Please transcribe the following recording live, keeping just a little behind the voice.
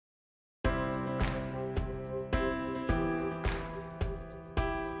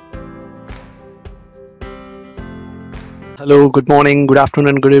Hello, good morning, good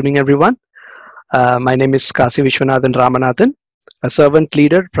afternoon, good evening, everyone. My name is Kasiviswanathan Ramanathan, a servant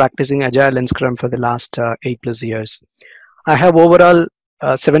leader practicing Agile and Scrum for the last 8 plus years. I have overall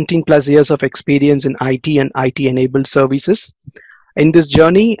 17 plus years of experience in IT and IT enabled services. In this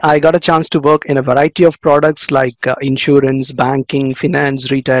journey, I got a chance to work in a variety of products like insurance, banking, finance,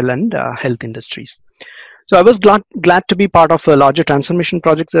 retail, and health industries. So I was glad to be part of larger transformation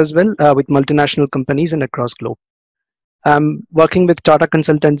projects as well with multinational companies and across globe. I'm working with Tata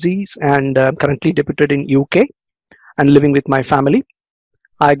Consultancies and currently deputed in UK and living with my family.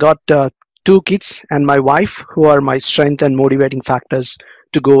 I got two kids and my wife who are my strength and motivating factors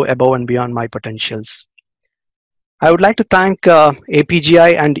to go above and beyond my potentials. I would like to thank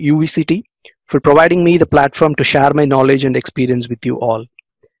APGI and UVCT for providing me the platform to share my knowledge and experience with you all.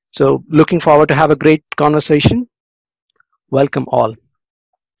 So looking forward to have a great conversation. Welcome all.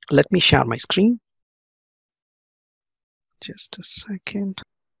 Let me share my screen. Just a second.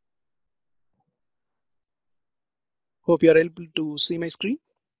 Hope you are able to see my screen.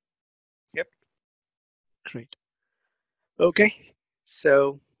 Yep. Great. Okay,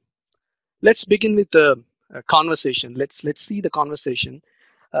 so let's begin with the conversation. Let's see the conversation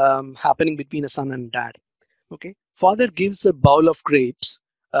happening between a son and dad. Okay, father gives a bowl of grapes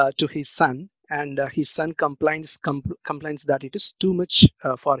to his son, and his son complains that it is too much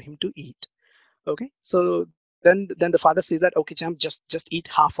for him to eat. Okay, so then the father says that okay, Cham, just eat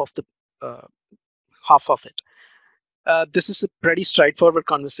uh, half of it. This is a pretty straightforward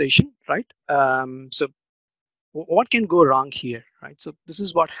conversation, right? So what can go wrong here, right? So this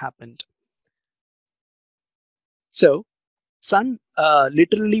is what happened. So son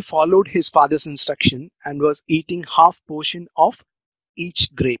literally followed his father's instruction and was eating half portion of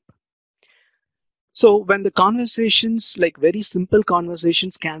each grape. So when the conversations, like very simple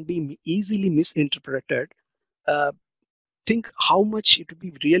conversations, can be easily misinterpreted, uh, think how much it would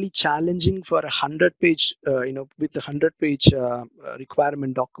be really challenging for 100 page, with a 100 page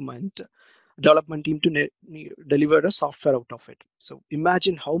requirement document, development team to deliver a software out of it. So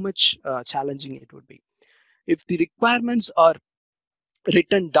imagine how much challenging it would be. If the requirements are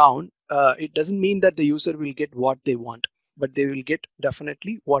written down, it doesn't mean that the user will get what they want, but they will get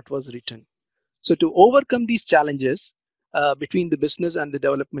definitely what was written. So to overcome these challenges between the business and the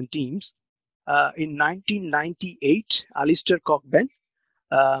development teams, in 1998, Alistair Cockburn,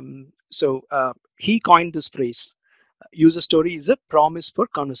 he coined this phrase: "User story is a promise for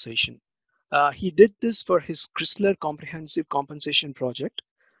conversation." He did this for his Chrysler Comprehensive Compensation project.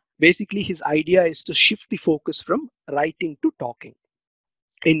 Basically, his idea is to shift the focus from writing to talking.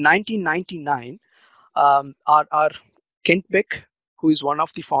 In 1999, our Kent Beck, who is one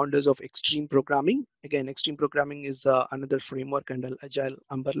of the founders of Extreme Programming, again, Extreme Programming is another framework under Agile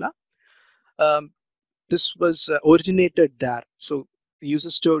umbrella. Um, this was originated there. So the user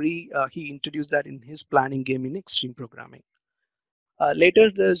story, he introduced that in his planning game in Extreme Programming.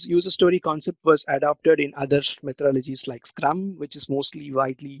 Later, this user story concept was adopted in other methodologies like Scrum, which is mostly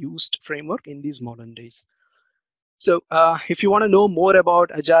widely used framework in these modern days. So if you want to know more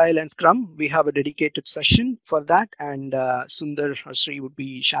about Agile and Scrum, we have a dedicated session for that, and Sundar or Sri would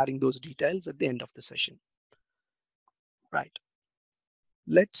be sharing those details at the end of the session. Right.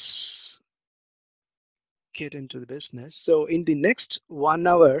 Let's get into the business. So in the next 1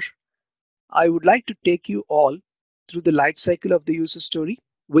 hour, I would like to take you all through the life cycle of the user story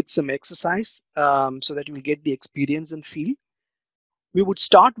with some exercise so that you will get the experience and feel. We would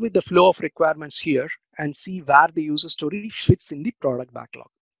start with the flow of requirements here and see where the user story fits in the product backlog.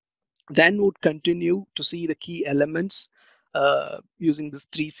 Then would continue to see the key elements using this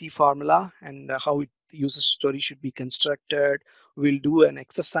 3C formula and how the user story should be constructed. We'll do an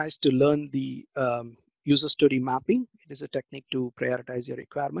exercise to learn the user story mapping. It is a technique to prioritize your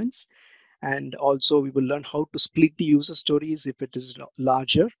requirements. And also we will learn how to split the user stories if it is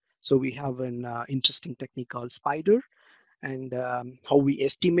larger. So we have an interesting technique called spider, and how we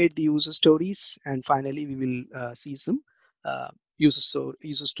estimate the user stories. And finally, we will see some uh, user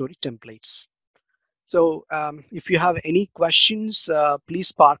story templates. So if you have any questions,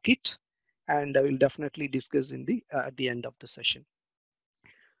 please park it, and I will definitely discuss in the at the end of the session.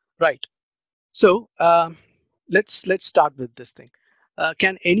 Right. So let's start with this thing.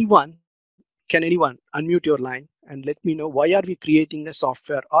 Can anyone unmute your line and let me know why are we creating a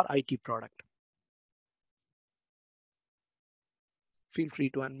software or IT product? Feel free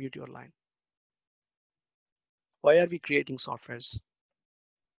to unmute your line. Why are we creating softwares?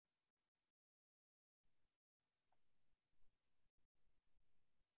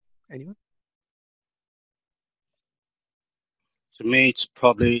 Anyone? To me, it's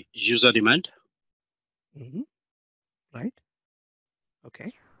probably user demand. Mm-hmm. right?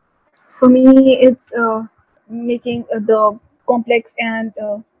 Okay, For me, it's making the complex and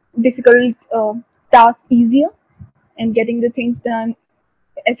difficult tasks easier and getting the things done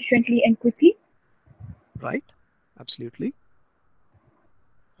efficiently and quickly. right, absolutely.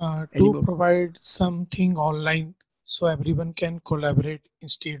 Any To more? provide something online so everyone can collaborate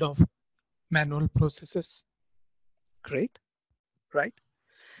instead of manual processes. Great, right?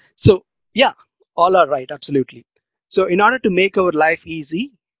 So, yeah, all are right, absolutely. So, in order to make our life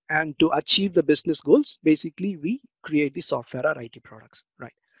easy and to achieve the business goals, basically we create the software or IT products,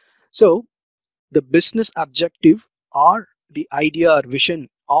 right? So, the business objective or the idea or vision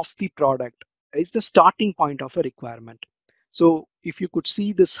of the product is the starting point of a requirement. So, if you could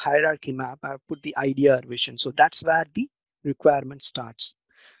see this hierarchy map, I've put the idea or vision. So, that's where the requirement starts.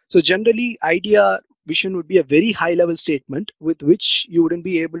 So generally, idea vision would be a very high level statement with which you wouldn't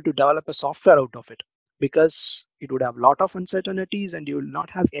be able to develop a software out of it because it would have a lot of uncertainties and you will not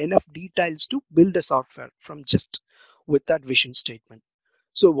have enough details to build a software from just with that vision statement.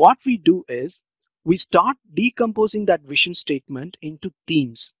 So what we do is we start decomposing that vision statement into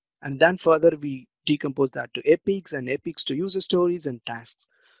themes, and then further we decompose that to epics and epics to user stories and tasks.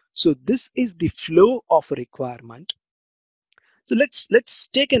 So this is the flow of a requirement. So let's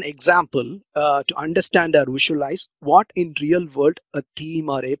take an example to understand or visualize what in real world a theme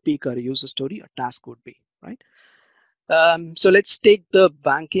or epic or a user story or task would be, right? So let's take the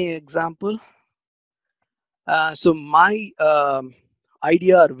banking example. So my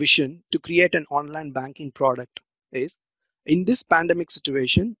idea or vision to create an online banking product is, in this pandemic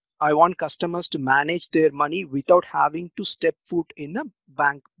situation, I want customers to manage their money without having to step foot in a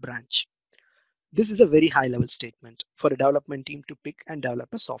bank branch. This is a very high level statement for a development team to pick and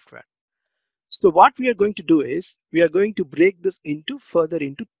develop a software. So what we are going to do is we are going to break this into further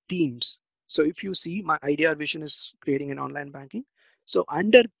into themes. So if you see my idea or vision is creating an online banking. So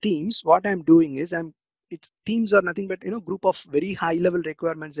under themes, what I'm doing is themes are nothing but group of very high level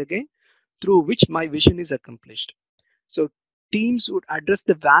requirements again through which my vision is accomplished. So themes would address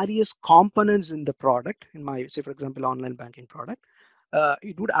the various components in the product. In my say for example online banking product,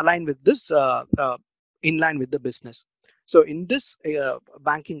 it would align with this in line with the business. So in this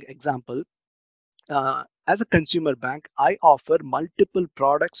banking example, as a consumer bank, I offer multiple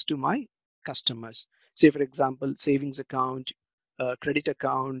products to my customers. Say, for example, savings account, credit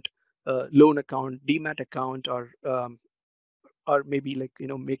account, loan account, demat account, or maybe like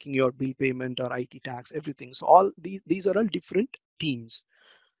making your bill payment or IT tax, everything. So all these are all different themes.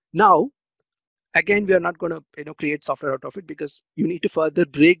 Now, again, we are not going to create software out of it because you need to further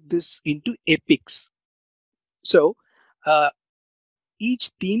break this into epics. So uh,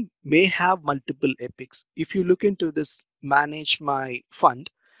 each theme may have multiple epics. If you look into this manage my fund,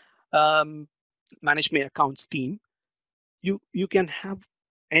 um, manage my accounts theme, you can have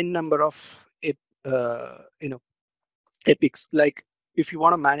n number of uh, you know epics. Like if you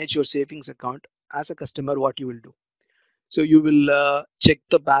want to manage your savings account as a customer, what you will do? So you will check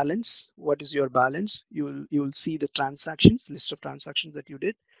the balance. What is your balance? You will see the transactions, list of transactions that you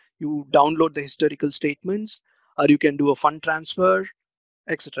did. You download the historical statements, or you can do a fund transfer,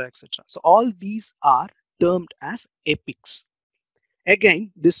 etc., etc. So all these are termed as epics.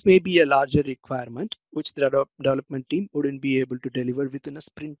 Again, this may be a larger requirement which the development team wouldn't be able to deliver within a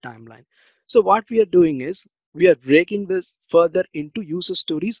sprint timeline. So what we are doing is we are breaking this further into user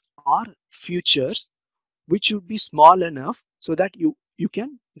stories or features which should be small enough so that you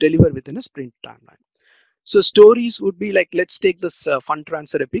can deliver within a sprint timeline. So stories would be like, let's take this fund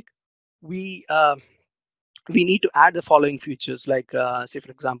transfer epic. We uh, we need to add the following features, like say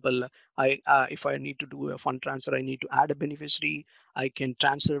for example, I if I need to do a fund transfer, I need to add a beneficiary. I can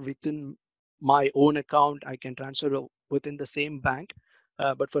transfer within my own account, I can transfer within the same bank,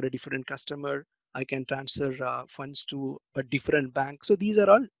 but for a different customer, I can transfer funds to a different bank. So these are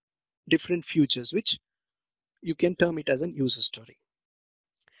all different features which you can term it as an user story.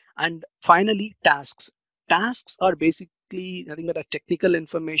 And finally, tasks. Tasks are basically nothing but a technical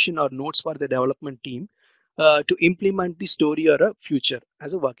information or notes for the development team to implement the story or a future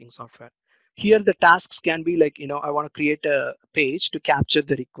as a working software. Here, the tasks can be like, I want to create a page to capture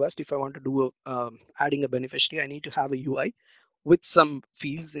the request. If I want to do adding a beneficiary, I need to have a UI with some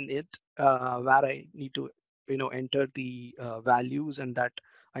fields in it where I need to, enter the values, and that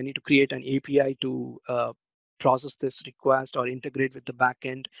I need to create an API to process this request or integrate with the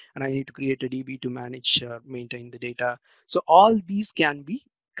backend, and I need to create a DB to manage, maintain the data. So all these can be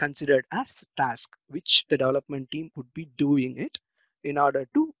considered as task, which the development team would be doing it in order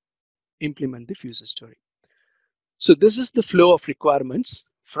to implement the Fuser story. So this is the flow of requirements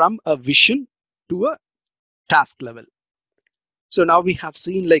from a vision to a task level. So now we have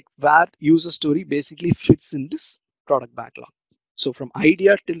seen like where user story basically fits in this product backlog. So from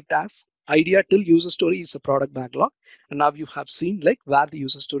idea till task, idea till user story is a product backlog. And now you have seen like where the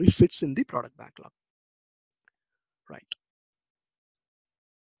user story fits in the product backlog, right?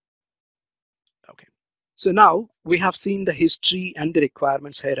 Okay. So now we have seen the history and the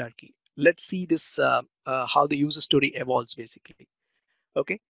requirements hierarchy. Let's see this how the user story evolves basically.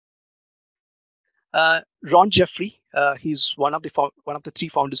 Okay. Ron Jeffrey, he's one of the three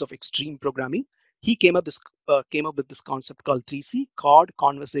founders of Extreme Programming. He came up with this concept called 3C: card,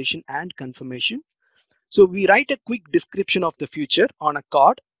 conversation, and confirmation. So we write a quick description of the future on a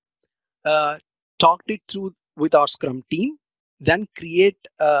card, uh, talked it through with our Scrum team, then create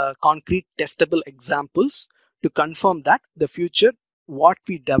concrete testable examples to confirm that the future what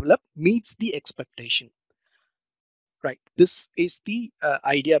we develop meets the expectation. Right. This is the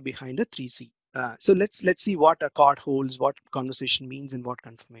idea behind a 3C. So let's see what a card holds, what conversation means, and what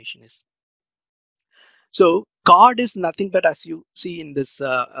confirmation is. So card is nothing but, as you see in this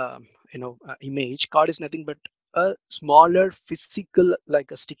image, card is nothing but a smaller physical,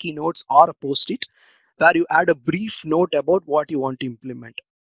 like a sticky notes or a post-it, where you add a brief note about what you want to implement.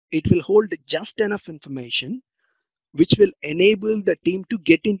 It will hold just enough information which will enable the team to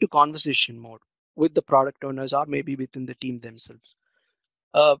get into conversation mode with the product owners or maybe within the team themselves.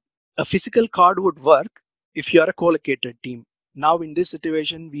 uh, a physical card would work if you are a co-located team. Now in this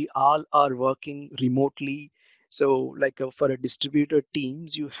situation, we all are working remotely. So like for a distributed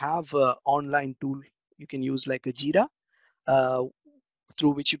teams, you have a online tool you can use like a Jira, uh,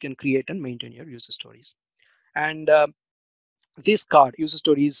 through which you can create and maintain your user stories. And this card user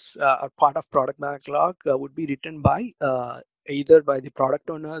stories are part of product backlog, would be written by either by the product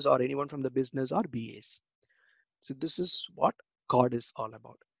owners or anyone from the business or BAs. So this is what card is all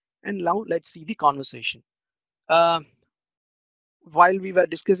about. And now let's see the conversation. Uh, while we were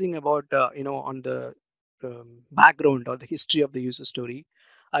discussing about on the background or the history of the user story,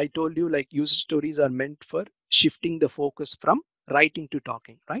 I told you like user stories are meant for shifting the focus from writing to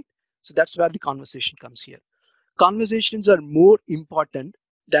talking, right? So that's where the conversation comes here. Conversations are more important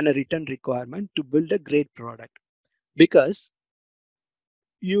than a written requirement to build a great product, because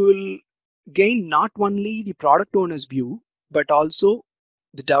you will gain not only the product owner's view, but also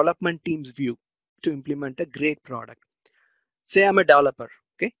the development team's view to implement a great product. Say I'm a developer,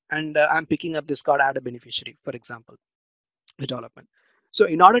 okay, and I'm picking up this card, add a beneficiary, for example, the development. So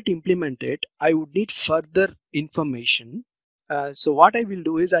in order to implement it, I would need further information. So what I will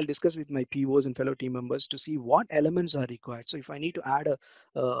do is I'll discuss with my POs and fellow team members to see what elements are required. So if I need to add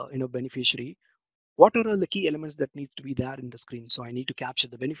a beneficiary, what are all the key elements that need to be there in the screen? So I need to capture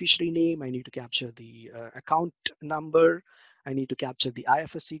the beneficiary name, I need to capture the account number, I need to capture the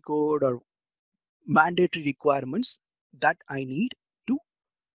IFSC code or mandatory requirements that I need to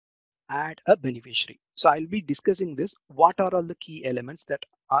add a beneficiary. So I'll be discussing this. What are all the key elements that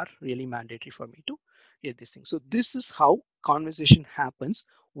are really mandatory for me to get this thing? So this is how conversation happens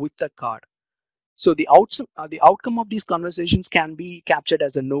with the card. So the outcome of these conversations can be captured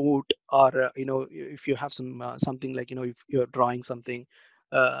as a note, or if you have something like if you're drawing something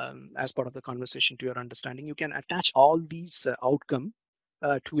as part of the conversation to your understanding, you can attach all these outcome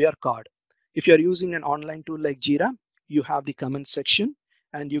to your card. If you're using an online tool like Jira, you have the comment section,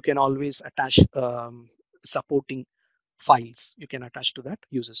 and you can always attach supporting files you can attach to that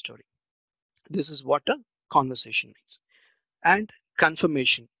user story. This is what a conversation means. And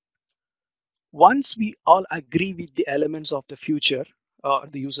confirmation: once we all agree with the elements of the future or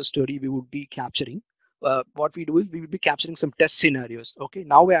the user story we would be capturing, what we do is we will be capturing some test scenarios. Okay,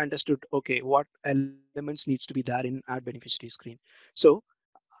 now I understood, okay, what elements needs to be there in add beneficiary screen. So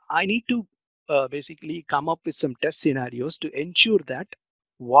I need to basically come up with some test scenarios to ensure that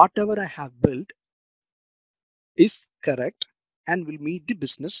whatever I have built is correct and will meet the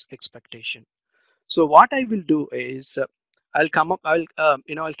business expectation. So what I will do is I'll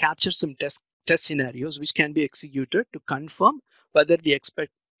capture some test scenarios which can be executed to confirm whether the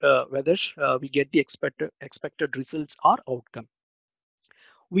expect whether we get the expected results or outcome.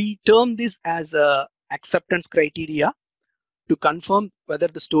 We term this as a acceptance criteria to confirm whether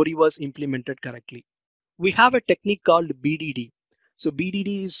the story was implemented correctly. We have a technique called BDD. So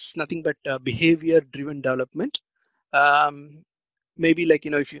BDD is nothing but behavior driven development. Um, maybe like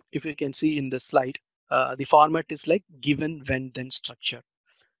if you can see in the slide, the format is like given, when, then structure.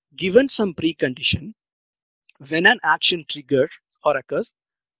 Given some precondition, when an action triggers or occurs,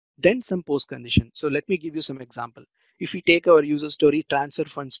 then some post condition. So let me give you some example. If we take our user story, transfer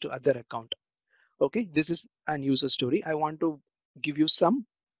funds to other account, okay, this is an user story. I want to give you some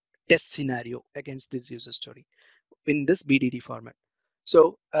test scenario against this user story. in this BDD format.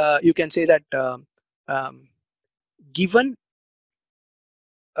 So you can say that um, given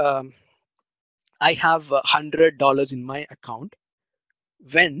um, I have $100 in my account,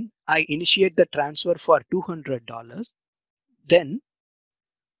 when I initiate the transfer for $200, then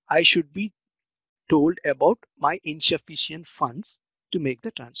I should be told about my insufficient funds to make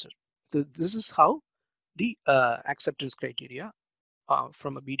the transfer. So this is how the acceptance criteria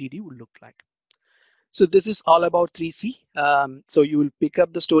from a BDD would look like. So this is all about 3C. So you will pick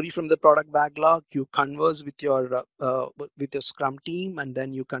up the story from the product backlog, you converse with your Scrum team, and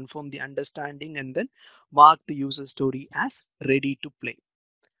then you confirm the understanding, and then mark the user story as ready to play.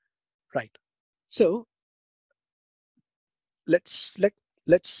 Right. So let's let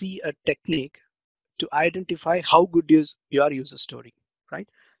let's see a technique to identify how good is your user story. Right.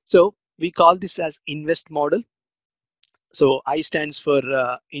 So we call this as invest model. So I stands for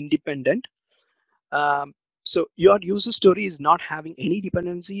independent. Um, so your user story is not having any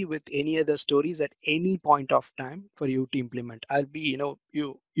dependency with any other stories at any point of time for you to implement. I'll be,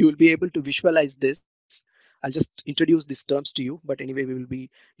 you will be able to visualize this. I'll just introduce these terms to you, but anyway, we will be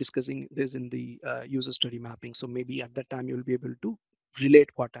discussing this in the user story mapping. So maybe at that time you will be able to relate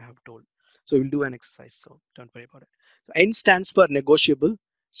what I have told. So we'll do an exercise. So don't worry about it. So N stands for negotiable.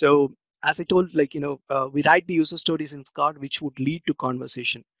 So as I told, we write the user stories in Scott, which would lead to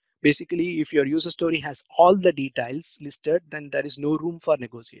conversation. Basically, if your user story has all the details listed, then there is no room for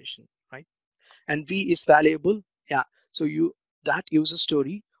negotiation, right? And V is valuable. Yeah. So that user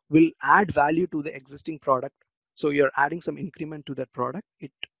story will add value to the existing product. So you're adding some increment to that product.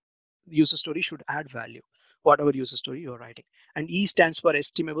 It user story should add value, whatever user story you're writing. And E stands for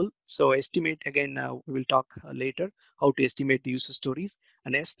estimable. So estimate, again, we will talk later how to estimate the user stories.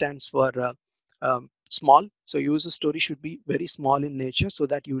 And S stands for small. So user story should be very small in nature so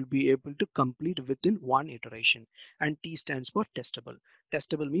that you will be able to complete within one iteration. And T stands for testable.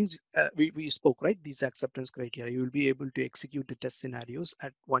 Testable means we spoke, right? These acceptance criteria. You will be able to execute the test scenarios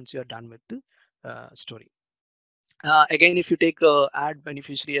at once you're done with the story. Again, if you take add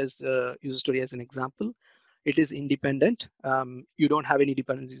beneficiary as user story as an example, it is independent. You don't have any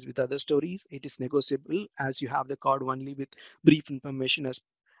dependencies with other stories. It is negotiable as you have the card only with brief information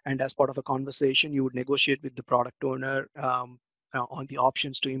and as part of a conversation, you would negotiate with the product owner on the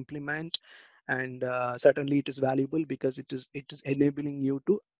options to implement. And certainly it is valuable because it is enabling you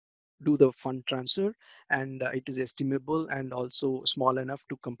to do the fund transfer, and it is estimable and also small enough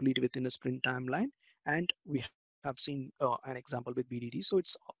to complete within a sprint timeline. And we have seen an example with BDD, so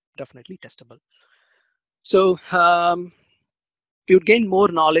it's definitely testable. So you would gain more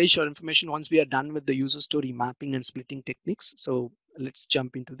knowledge or information once we are done with the user story mapping and splitting techniques. So let's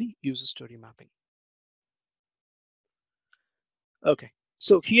jump into the user story mapping. Okay,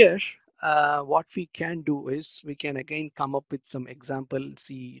 so here what we can do is we can again come up with some example,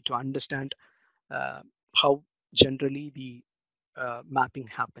 see to understand uh, how generally the mapping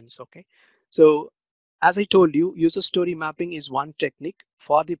happens. Okay, so as I told you, user story mapping is one technique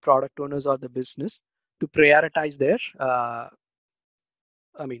for the product owners or the business to prioritize their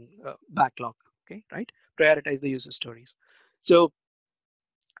backlog. Okay, right, prioritize the user stories. So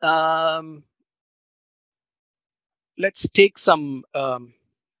um, let's take some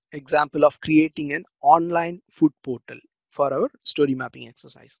example of creating an online food portal for our story mapping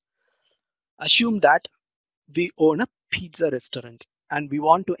exercise. Assume that we own a pizza restaurant and we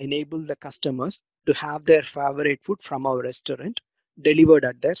want to enable the customers to have their favorite food from our restaurant delivered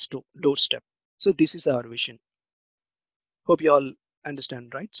at their doorstep. So this is our vision. Hope you all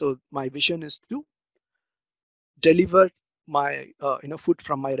understand, right? So my vision is to deliver my food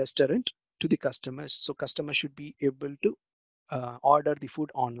from my restaurant to the customers. So customers should be able to order the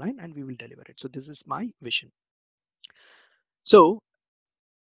food online and we will deliver it. So this is my vision. So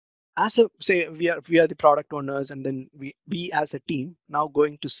as a say we are the product owners, and then we as a team now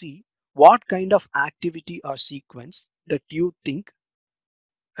going to see what kind of activity or sequence that you think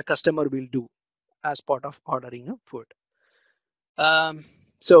a customer will do as part of ordering a food.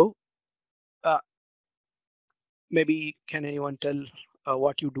 So uh, maybe can anyone tell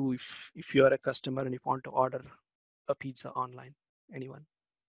what you do if you are a customer and you want to order a pizza online? Anyone?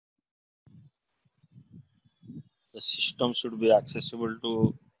 The system should be accessible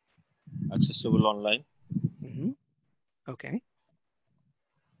online, Hmm. Okay.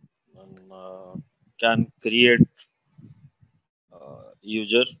 and can create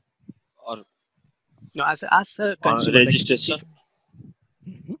user or No, as a consumer, like registration. if.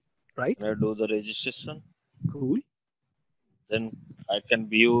 Mhm. Right. When I do the registration, Cool. then I can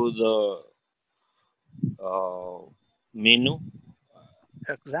view the menu.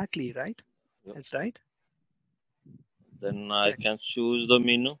 Exactly right. Yep. That's right. Then I Correct. can choose the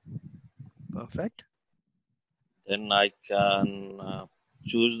menu. Perfect. Then I can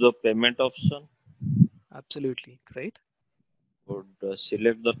choose the payment option. Absolutely. Great. Would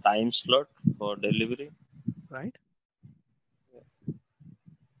select the time slot for delivery, Right.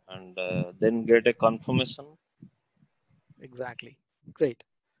 and then get a confirmation. Exactly. Great.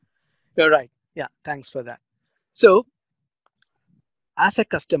 You're right. Yeah. Thanks for that. So, as a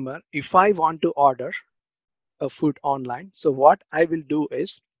customer, if I want to order a food online, so what I will do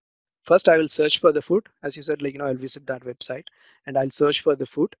is first I will search for the food. As you said, like, I'll visit that website and I'll search for the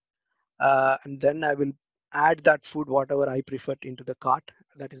food. And then I will add that food, whatever I prefer, into the cart.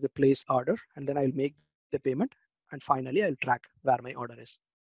 That is the place order. And then I'll make the payment. And finally, I'll track where my order is.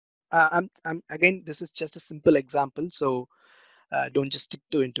 I'm again, this is just a simple example. So don't just stick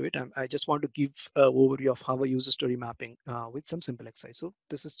to into it. I just want to give an overview of how a user story mapping with some simple exercise. So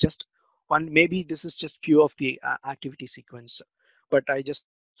this is just one, maybe this is just few of the activity sequence, but I just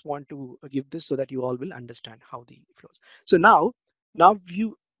want to give this so that you all will understand how the flows. So now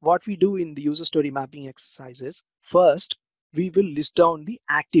what we do in the user story mapping exercises, first we will list down the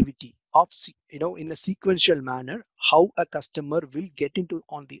activity of in a sequential manner how a customer will get into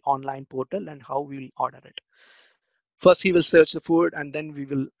on the online portal and how we will order it. First, he will search the food and then we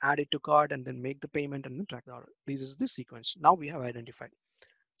will add it to cart and then make the payment and then track the order. This is the sequence. Now we have identified.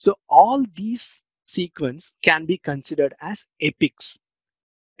 So all these sequence can be considered as epics.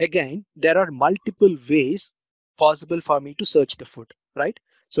 Again, there are multiple ways possible for me to search the food, right?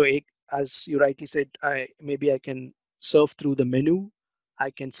 So as you rightly said, maybe I can surf through the menu. I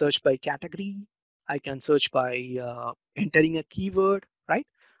can search by category. I can search by entering a keyword, right?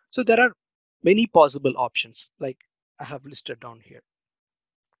 So there are many possible options like I have listed down here.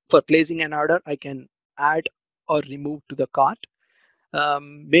 For placing an order, I can add or remove to the cart.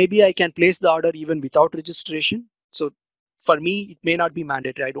 Maybe I can place the order even without registration. So for me, it may not be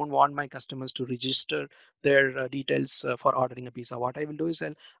mandatory. I don't want my customers to register their details for ordering a pizza. What I will do is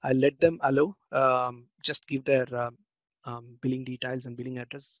I'll let them allow, just give their billing details and billing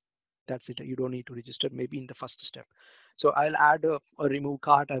address. That's it. You don't need to register maybe in the first step. So I'll add a remove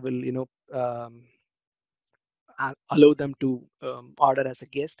cart. I will, allow them to order as a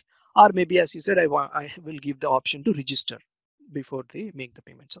guest, or maybe as you said, I will give the option to register before they make the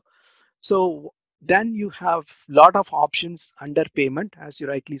payment. So then you have lot of options under payment. As you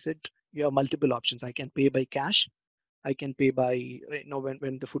rightly said, you have multiple options. I can pay by cash. I can pay by,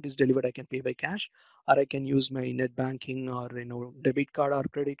 when the food is delivered, I can pay by cash, or I can use my net banking, or debit card or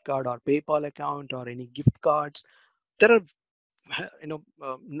credit card or PayPal account or any gift cards. There are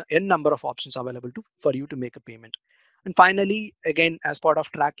n number of options available for you to make a payment. And finally, again, as part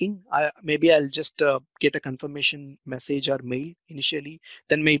of tracking, maybe I'll just get a confirmation message or mail initially.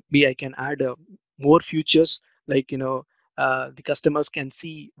 Then maybe I can add more features, like the customers can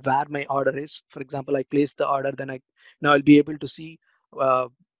see where my order is. For example, I place the order, then now I'll be able to see uh,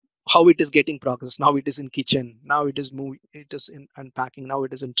 how it is getting progress. Now it is in kitchen, now it is it is in unpacking, now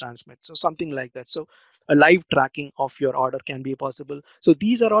it is in transmit, so something like that. So a live tracking of your order can be possible. So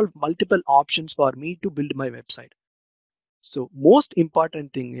these are all multiple options for me to build my website. So most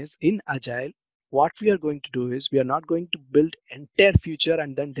important thing is, in agile, what we are going to do is we are not going to build entire future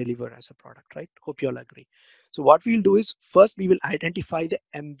and then deliver as a product, right? Hope you all agree. So what we'll do is first we will identify the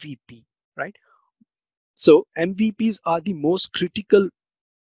MVP, right? So MVPs are the most critical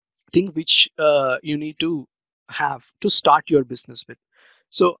thing which you need to have to start your business with.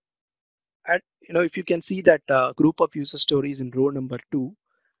 So if you can see that group of user stories in row number 2,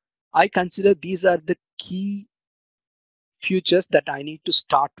 I consider these are the key features that I need to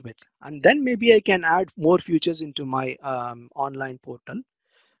start with, and then maybe I can add more features into my online portal.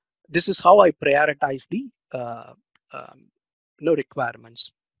 This is how I prioritize the um,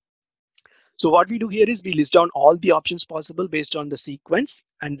 requirements. So what we do here is we list down all the options possible based on the sequence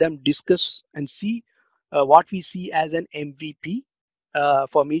and then discuss and see what we see as an MVP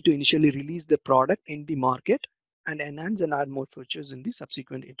for me to initially release the product in the market and enhance and add more features in the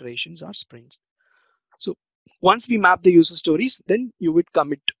subsequent iterations or sprints. So once we map the user stories, then you would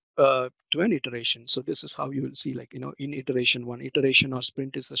commit to an iteration. So this is how you will see, like, in iteration 1, iteration or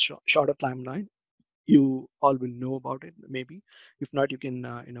sprint is a shorter timeline. You all will know about it maybe. If not, you can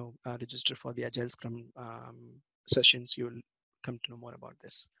register for the agile scrum sessions. You will come to know more about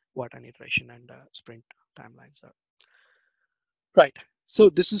this, what an iteration and sprint timelines are. Right. So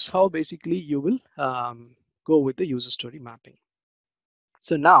this is how basically you will go with the user story mapping.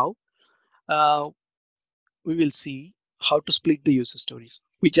 So now uh, we will see how to split the user stories.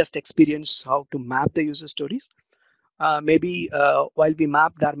 We just experienced how to map the user stories. Maybe while we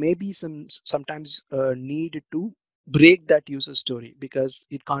map, there may be sometimes need to break that user story because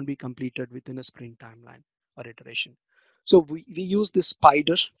it can't be completed within a sprint timeline or iteration. So we use this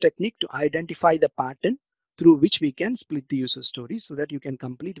spider technique to identify the pattern through which we can split the user story so that you can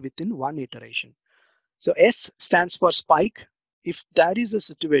complete within one iteration. So S stands for spike. If there is a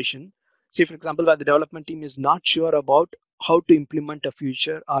situation, say for example, where the development team is not sure about how to implement a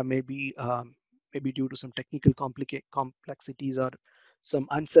feature, or maybe due to some technical complexities or some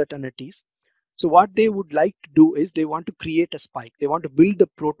uncertainties. So what they would like to do is they want to create a spike. They want to build the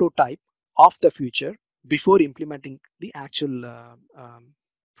prototype of the future before implementing the actual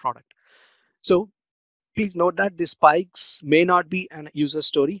product. So please note that the spikes may not be an user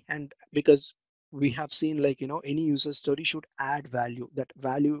story, and because we have seen, like, any user story should add value. That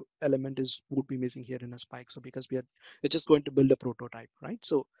value element is would be missing here in a spike. So because we're just going to build a prototype, right?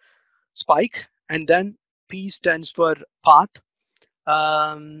 So spike, and then P stands for path.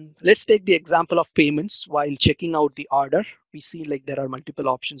 Let's take the example of payments. While checking out the order, we see like there are multiple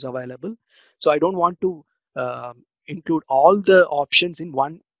options available. So I don't want to include all the options in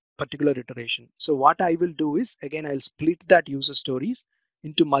one particular iteration. So what I will do is, again, I'll split that user stories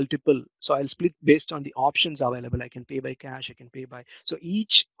into multiple. So I'll split based on the options available. I can pay by cash, I can pay by. So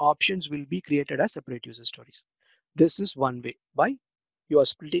each options will be created as separate user stories. This is one way by you are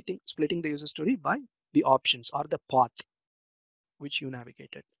splitting the user story by the options or the path which you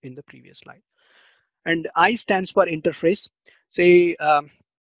navigated in the previous slide. And I stands for interface. Say, uh,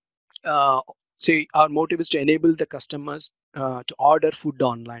 say our motive is to enable the customers to order food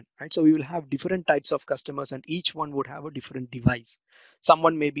online, right? So we will have different types of customers, and each one would have a different device.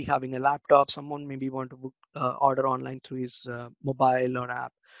 Someone may be having a laptop, someone maybe want to book, order online through his mobile or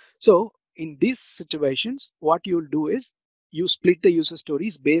app. So in these situations, what you'll do is you split the user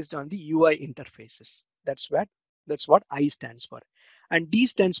stories based on the UI interfaces. That's what I stands for. And D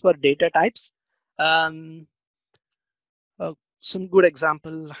stands for data types. um, uh, some good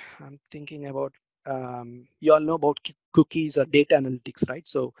example I'm thinking about. You all know about cookies or data analytics, right?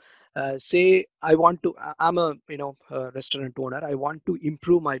 So, say I want to. I'm a a restaurant owner. I want to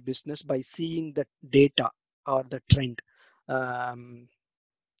improve my business by seeing the data or the trend um,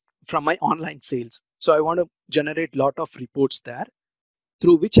 from my online sales. So I want to generate lot of reports there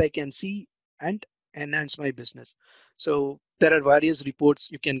through which I can see and enhance my business. So there are various reports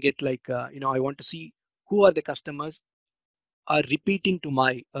you can get, like I want to see who are the customers are repeating to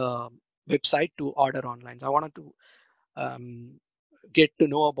my website to order online. So I wanted to um, get to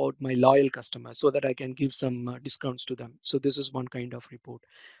know about my loyal customers so that I can give some discounts to them. So this is one kind of report.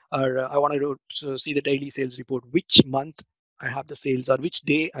 Or I wanted to see the daily sales report, which month I have the sales or which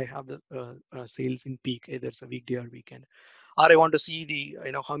day I have the sales in peak, either it's a weekday or weekend. Or I want to see the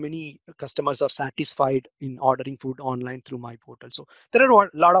how many customers are satisfied in ordering food online through my portal. So there are a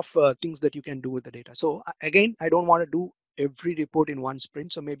lot of things that you can do with the data. So again, I don't want to do every report in one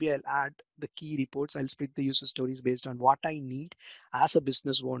sprint. So maybe I'll add the key reports. I'll split the user stories based on what I need as a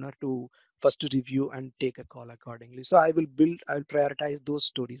business owner to first to review and take a call accordingly. So I'll prioritize those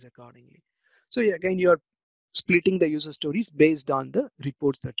stories accordingly. So yeah, again, you're splitting the user stories based on the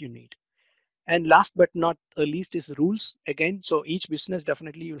reports that you need. And last but not least is rules. Again, so each business,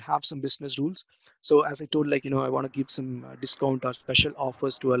 definitely you'll have some business rules. So as I told, like, I want to give some discount or special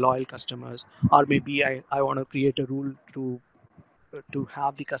offers to a loyal customers, or maybe I want to create a rule to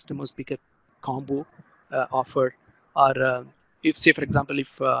have the customers pick a combo offer. Or if, say for example,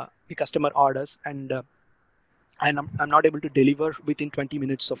 if the customer orders and I'm not able to deliver within 20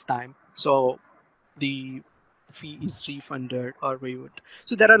 minutes of time, so the fee is refunded or waived.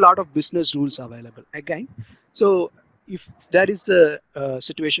 So there are a lot of business rules available again. So if there is a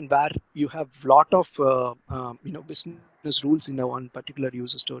situation where you have lot of business rules in a one particular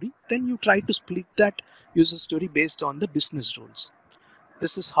user story, then you try to split that user story based on the business rules.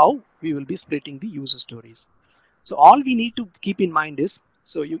 This is how we will be splitting the user stories. So all we need to keep in mind is,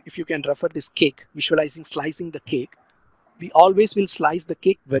 so if you can refer this cake, visualizing slicing the cake, we always will slice the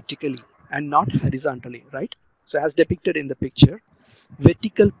cake vertically and not horizontally, right? So as depicted in the picture,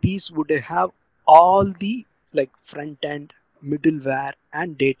 vertical piece would have all the, like, front end, middleware,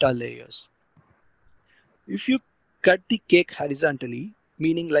 and data layers. If you cut the cake horizontally,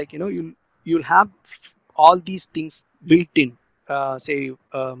 meaning, like, you'll have all these things built in. Say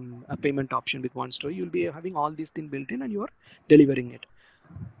a payment option with one store, you'll be having all these things built in and you are delivering it.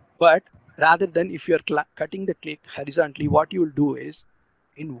 But rather than, if you're cutting the cake horizontally, what you will do is,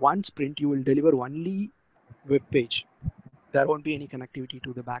 in one sprint you will deliver only web page. There won't be any connectivity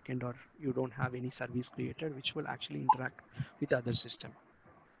to the backend, or you don't have any service created which will actually interact with other system.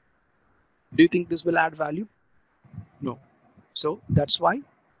 Do you think this will add value? No. So that's why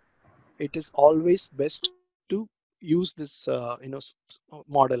it is always best to use this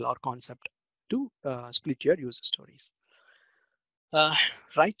model or concept to split your user stories.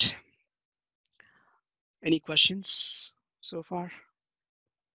 Right? Any questions so far?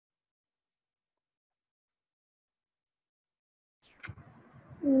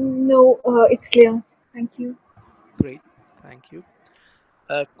 No, it's clear. Thank you. Great, thank you.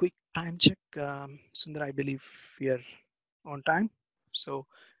 A quick time check, Sundar. I believe we are on time. So,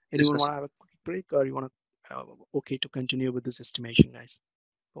 anyone want to have a quick break, or you want to okay to continue with this estimation, guys,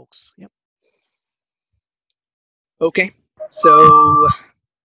 folks? Yep. Okay. So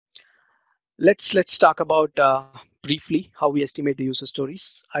let's talk about briefly how we estimate the user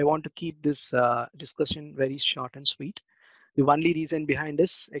stories. I want to keep this discussion very short and sweet. The only reason behind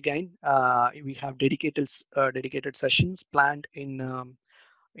this, again, we have dedicated sessions planned in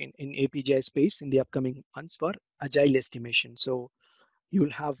APGI space in the upcoming months for agile estimation. So you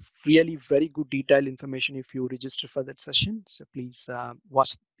will have really very good detailed information if you register for that session. So please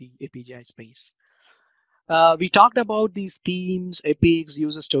watch the APGI space. We talked about these themes, epics,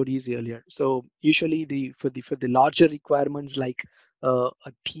 user stories earlier. So usually the larger requirements like a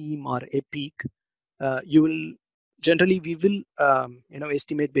theme or epic, you will generally we will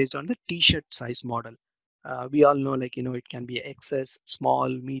estimate based on the t-shirt size model. We all know, like, it can be XS, small,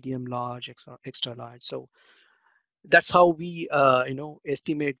 medium, large, extra large. So that's how we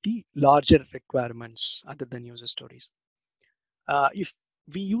estimate the larger requirements other than user stories. If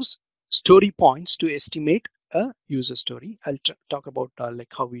we use story points to estimate a user story, I'll talk about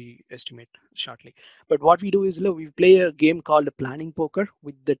like how we estimate shortly. But what we do is, look, we play a game called a planning poker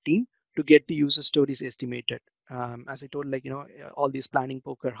with the team to get the user stories estimated. As I told, like, all these planning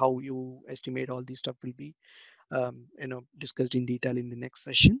poker, how you estimate all these stuff will be discussed in detail in the next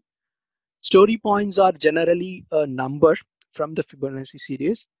session. Story points are generally a number from the Fibonacci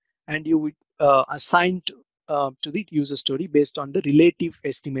series, and you would assign to the user story based on the relative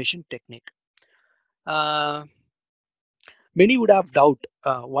estimation technique. Uh, Many would have doubt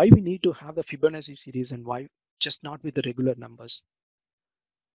why we need to have the Fibonacci series and why just not with the regular numbers.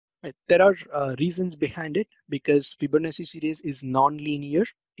 Right. There are reasons behind it, because Fibonacci series is non-linear.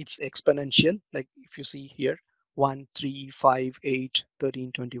 It's exponential, like if you see here, 1, 3, 5, 8,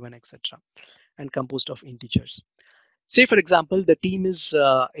 13, 21, etc., and composed of integers. Say, for example, the team is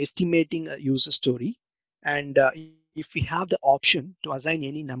estimating a user story, and if we have the option to assign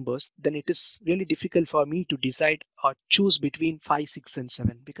any numbers, then it is really difficult for me to decide or choose between 5, 6, and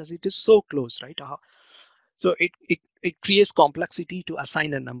 7, because it is so close, right? So it creates complexity to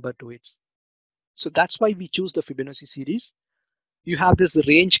assign a number to it. So that's why we choose the Fibonacci series. You have this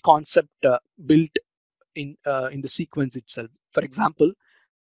range concept built in the sequence itself. For example,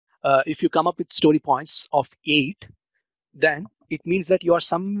 if you come up with story points of 8, then it means that you are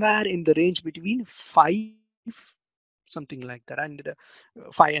somewhere in the range between 5, something like that, and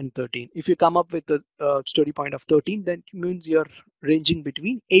 5 and 13. If you come up with a story point of 13, then it means you're ranging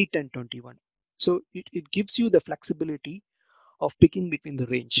between 8 and 21. So it gives you the flexibility of picking between the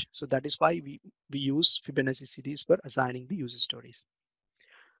range. So that is why we use Fibonacci series for assigning the user stories,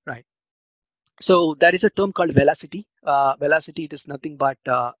 right? So there is a term called velocity. Velocity, it is nothing but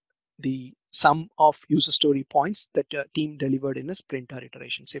the sum of user story points that team delivered in a sprint or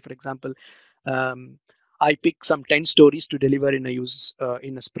iteration. Say, for example, um, I pick some 10 stories to deliver in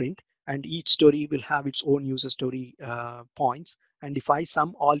a sprint, and each story will have its own user story points. And if I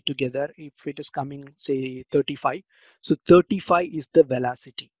sum all together, if it is coming, say, 35, so 35 is the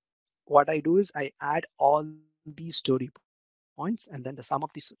velocity. What I do is I add all these story points, and then the sum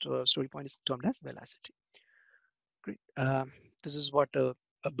of these story point is termed as velocity. Great. This is what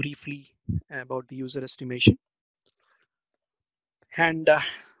briefly about the user estimation. And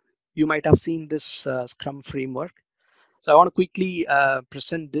you might have seen this Scrum framework. So I want to quickly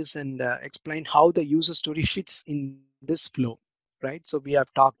present this and explain how the user story fits in this flow, right? So we have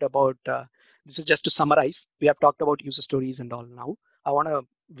talked about, this is just to summarize, we have talked about user stories and all. Now I want to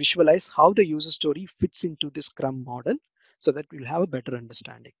visualize how the user story fits into this Scrum model so that we'll have a better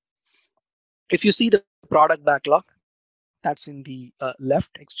understanding. If you see the product backlog, that's in the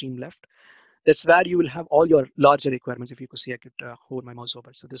left, extreme left, that's where you will have all your larger requirements. If you could see, I could hold my mouse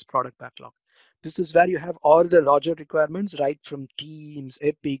over. So this product backlog, this is where you have all the larger requirements, right from teams,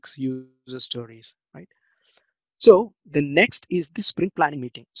 epics, user stories, right? So the next is the sprint planning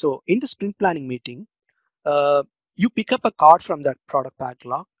meeting. So in the sprint planning meeting, uh, you pick up a card from that product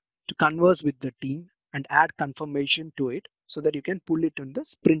backlog to converse with the team and add confirmation to it so that you can pull it in the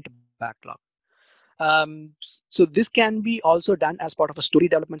sprint backlog. So this can be also done as part of a story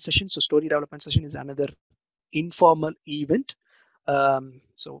development session. So story development session is another informal event.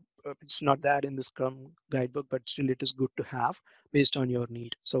 So it's not there in the Scrum guidebook, but still it is good to have based on your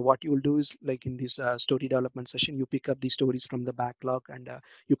need. So what you will do is, like in this story development session, you pick up the stories from the backlog, and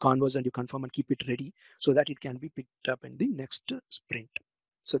you converse and you confirm and keep it ready so that it can be picked up in the next sprint.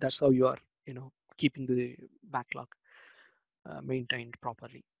 So that's how you are, keeping the backlog maintained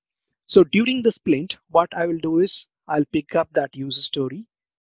properly. So during the sprint, what I will do is I'll pick up that user story,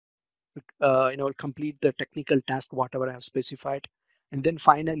 complete the technical task whatever I have specified, and then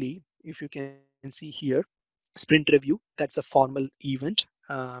finally, if you can see here, sprint review, that's a formal event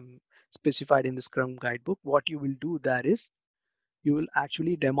specified in the Scrum guidebook. What you will do there is you will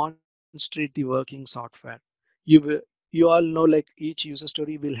actually demonstrate the working software. You all know, like, each user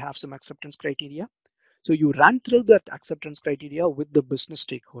story will have some acceptance criteria. So you run through that acceptance criteria with the business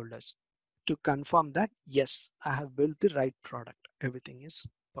stakeholders to confirm that yes, I have built the right product, everything is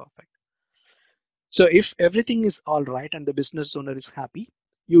perfect. So if everything is all right and the business owner is happy,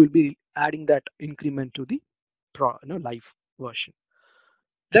 you will be adding that increment to the live version.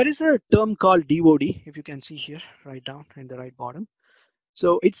 There is a term called DOD, if you can see here, right down in the right bottom.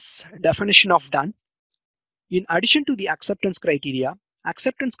 So it's definition of done. In addition to the acceptance criteria are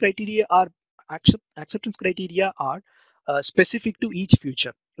acceptance criteria are specific to each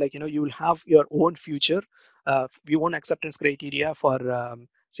future. Like, you will have your own future, your own acceptance criteria for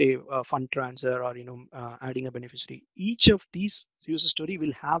say fund transfer, or adding a beneficiary. Each of these user story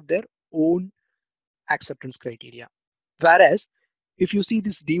will have their own acceptance criteria. Whereas if you see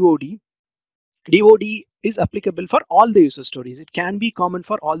this DOD is applicable for all the user stories. It can be common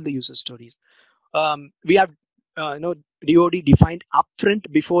for all the user stories. We have DOD defined upfront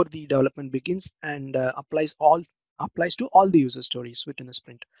before the development begins, and applies to all the user stories within a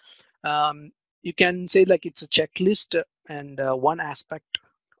sprint. um, you can say like it's a checklist, and one aspect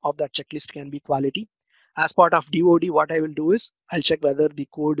of that checklist can be quality. As part of DOD, what I will do is I'll check whether the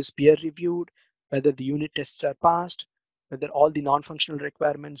code is peer reviewed, whether the unit tests are passed, whether all the non-functional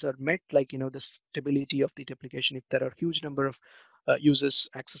requirements are met, like the stability of the application. If there are huge number of users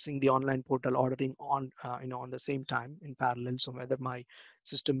accessing the online portal, ordering on the same time in parallel, so whether my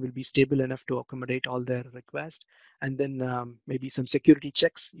system will be stable enough to accommodate all their requests. And then maybe some security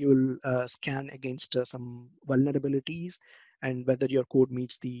checks, you will scan against some vulnerabilities, and whether your code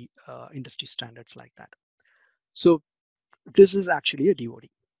meets the industry standards, like that. So this is actually a DOD,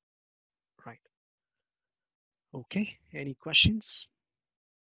 right? Okay, any questions?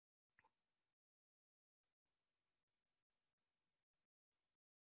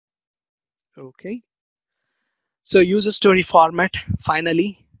 Okay, so user story format,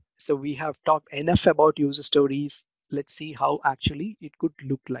 finally. So we have talked enough about user stories. Let's see how actually it could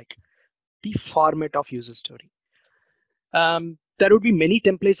look like, the format of user story. There would be many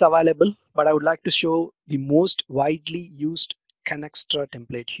templates available, but I would like to show the most widely used Connextra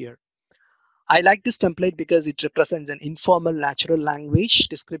template here. I like this template because it represents an informal natural language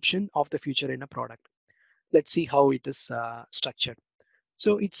description of the future in a product. Let's see how it is structured.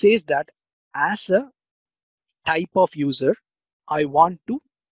 So it says that as a type of user, I want to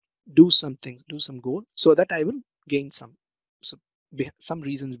do something, do some goal, so that I will gain so some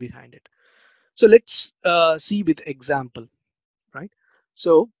reasons behind it. So let's see with example, right?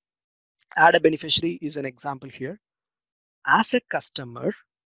 So add a beneficiary is an example here. As a customer,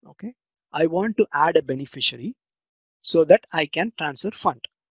 okay, I want to add a beneficiary so that I can transfer fund.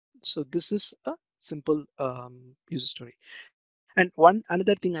 So this is a simple user story. And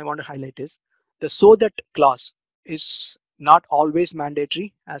another thing I want to highlight is the so that clause is not always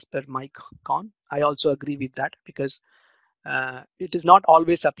mandatory as per my con. I also agree with that, because it is not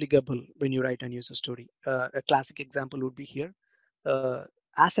always applicable when you write a user story. A classic example would be here. Uh,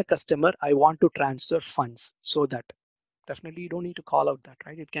 as a customer, I want to transfer funds, so that, definitely you don't need to call out that,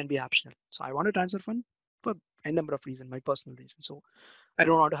 right? It can be optional. So I want to transfer fund for a number of reasons, my personal reasons. So I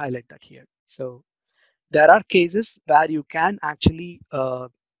don't want to highlight that here. So there are cases where you can actually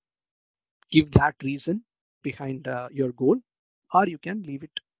give that reason behind your goal, or you can leave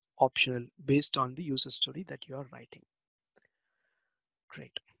it optional based on the user story that you are writing.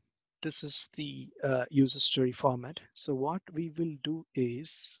 Great. This is the user story format. So what we will do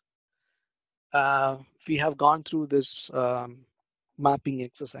is we have gone through this mapping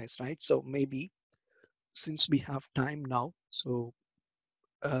exercise, right? So maybe since we have time now, so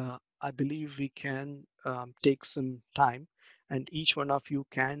I believe we can take some time, and each one of you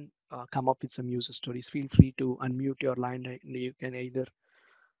can come up with some user stories. Feel free to unmute your line, and you can either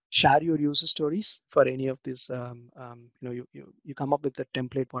share your user stories for any of these. You come up with the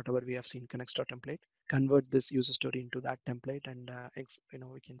template, whatever we have seen, Connextra template. Convert this user story into that template, and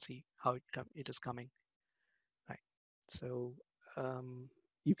we can see how it is coming. Right. So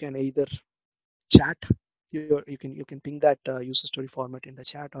You can either chat you can ping that user story format in the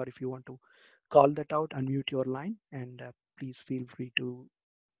chat, or if you want to call that out, unmute your line, and please feel free to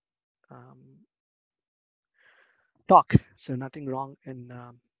um, talk. So nothing wrong in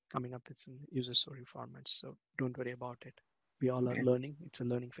coming up with some user story formats. So don't worry about it. We all are Okay. learning. It's a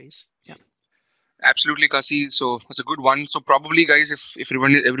learning phase. Yeah. Absolutely, Kasi. So that's a good one. So probably, guys, if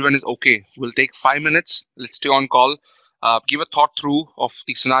everyone is okay, we'll take 5 minutes. Let's stay on call. Give a thought through of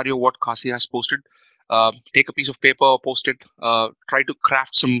the scenario what Kasi has posted. Take a piece of paper, post it. Try to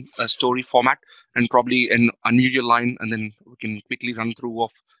craft some story format, and probably an unmute your line, and then we can quickly run through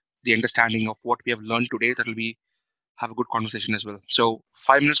of the understanding of what we have learned today. That'll be have a good conversation as well. So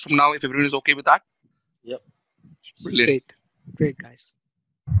 5 minutes from now, if everyone is okay with that, Yep. brilliant. Great. Great, guys.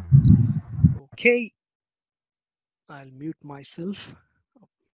 Okay. I'll mute myself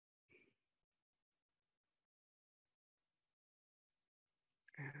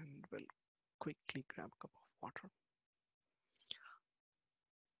and will quickly grab a cup of water.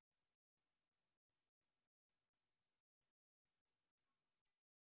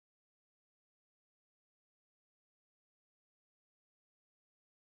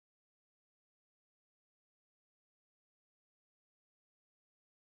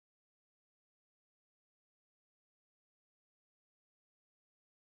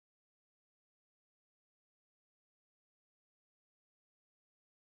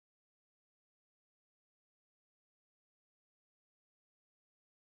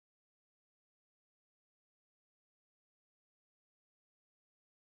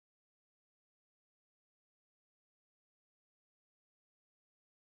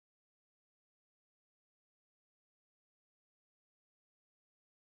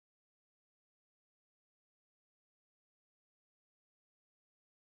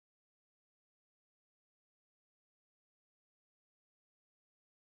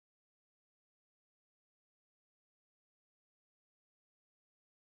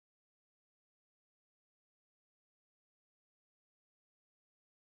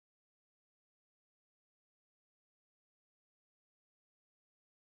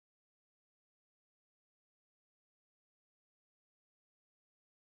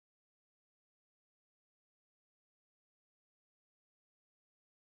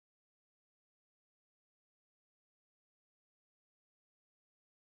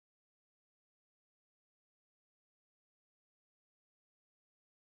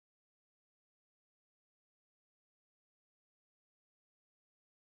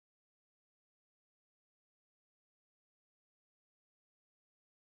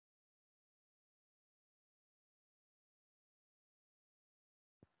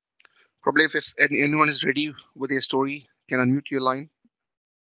 Probably if anyone is ready with their story, can unmute your line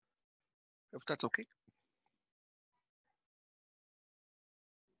if that's okay.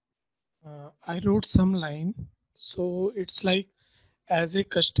 I wrote some line. So it's like, as a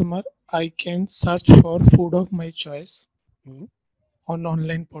customer, I can search for food of my choice Mhm. on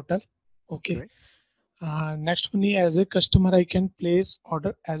online portal. Okay. Great. Next one is, as a customer, I can place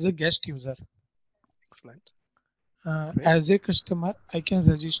order as a guest user. Excellent. Great. As a customer, I can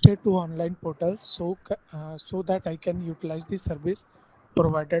register to online portal so that I can utilize the service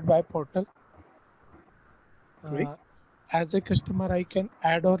provided by portal. Great. Uh, as a customer, I can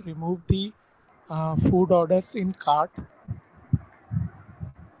add or remove the food orders in cart.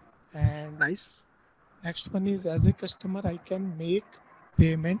 And Nice. next one is, as a customer, I can make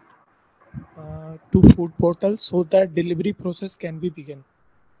payment to food portal so that delivery process can be begin.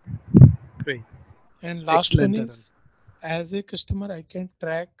 Great. And last one Excellent, Arun. is, as a customer, I can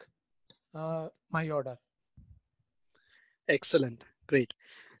track my order. Excellent. Great.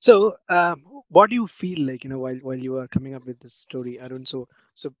 So, what do you feel like, while you are coming up with this story, Arun? So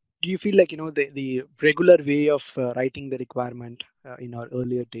do you feel like, the regular way of writing the requirement in our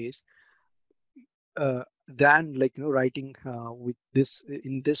earlier days, than like, writing with this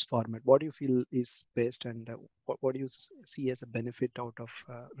in this format? What do you feel is best, and what do you see as a benefit out of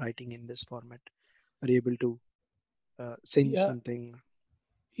writing in this format? Are you able to send Yeah, something?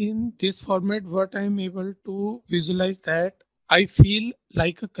 in this format, what I'm able to visualize that I feel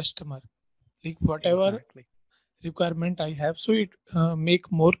like a customer, like whatever Exactly. requirement I have, so it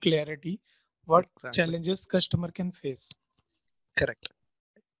make more clarity what Exactly. challenges customer can face. Correct.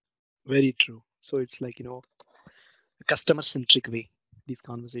 Very true. So it's like, a customer centric way. These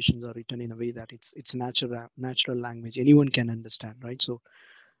conversations are written in a way that it's natural language anyone can understand, right? So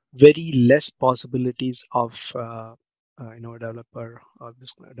very less possibilities of a developer or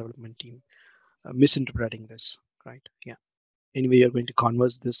this development team misinterpreting this, right? Yeah. Anyway, you're going to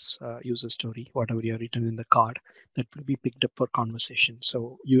converse this user story, whatever you have written in the card, that will be picked up for conversation.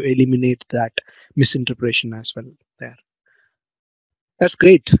 So you eliminate that misinterpretation as well there. That's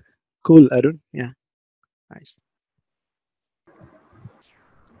great. Cool, Arun. Yeah, nice.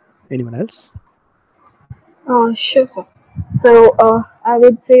 Anyone else? Sure, sir. So I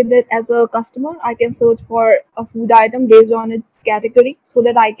would say that as a customer, I can search for a food item based on its category, so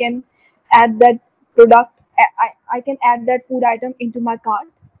that I can add that product. I can add that food item into my cart,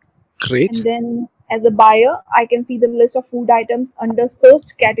 and Great. then as a buyer, I can see the list of food items under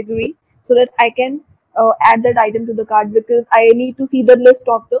searched category, so that I can add that item to the cart, because I need to see the list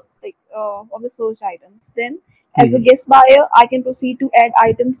of the of the searched items. Then as a Hmm. guest buyer, I can proceed to add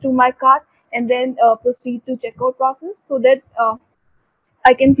items to my cart, and then proceed to checkout process, so that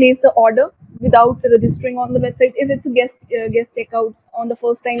I can place the order without registering on the website. If it's a guest checkout, on the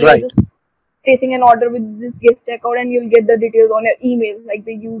first time you are Right. just placing an order with this guest checkout, and you'll get the details on your email, like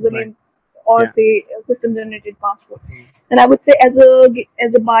the Right. username or Yeah. say a system generated password. Mm. And I would say as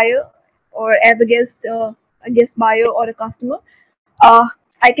a buyer, or as a guest buyer or a customer, uh,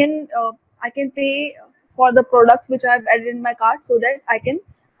 I can uh, I can pay for the products which I've added in my cart, so that I can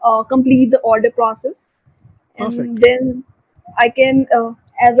complete the order process. And Perfect. then I can,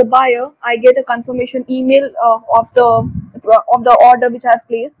 as a buyer, I get a confirmation email of the order which I've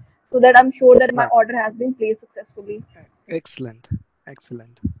placed, so that I'm sure that my Right. order has been placed successfully. Excellent.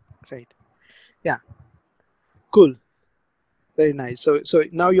 Excellent. Great. Yeah. Cool. Very nice. So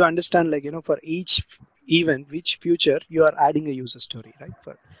now you understand, like, for each event, which future you are adding a user story, right?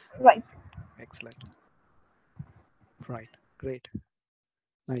 For Right. excellent. Right. Great.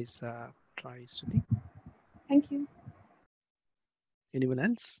 Nice. Try, Stuti. Thank you. Anyone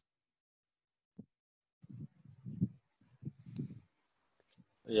else?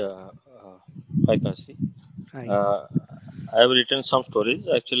 Yeah. Hi, Kasi. Hi. Uh, I have written some stories.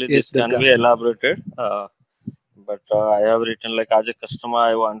 Actually, Yes, this can Durga. be elaborated. But I have written like as a customer,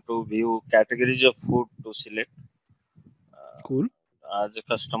 I want to view categories of food to select. Cool. As a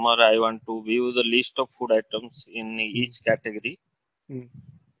customer, I want to view the list of food items in Mm, each category. mm,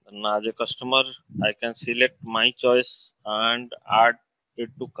 And as a customer, I can select my choice and add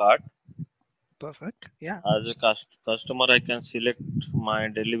it to cart. perfect. Yeah. As a customer, I can select my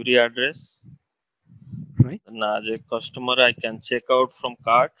delivery address. Right. And as a customer, I can check out from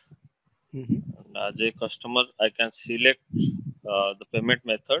cart. Mm-hmm. And as a customer, I can select the payment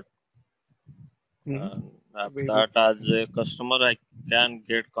method. Mm-hmm. And after Very good. that, as a customer, I can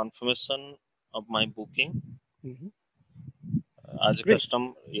get confirmation of my booking. Mm-hmm. As a Great.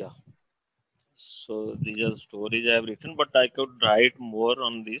 customer, yeah. So these are the stories I have written, but I could write more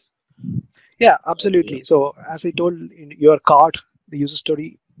on this. Yeah, Yeah, absolutely. So as I told, in your card, the user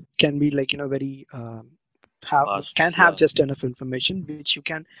story can be like, very have can past, have yeah, just enough information which you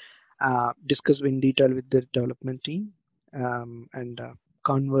can discuss in detail with the development team, and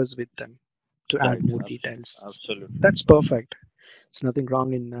converse with them to add right, more details. absolutely. That's perfect. There's nothing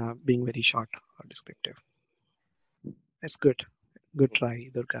wrong in being very short or descriptive. That's good. Good try,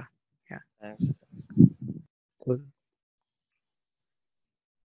 Durga. Yeah, Thanks. cool.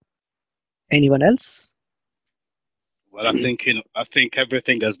 Anyone else? Well, I think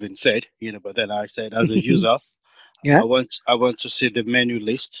everything has been said, but then I said as a user, Yeah. I want to see the menu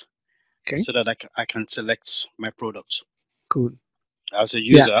list Okay. so that I can select my product. Cool. As a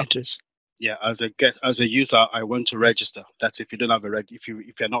Yeah, user, it is. yeah, as a user, I want to register. That's if you don't have a if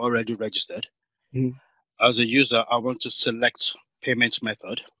you're not already registered. Mm, As a user, I want to select payment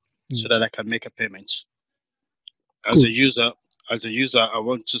method so mm, that I can make a payment. As cool. a user, I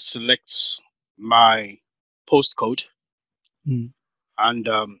want to select my postcode Mm. and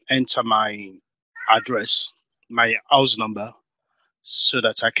enter my address, my house number, so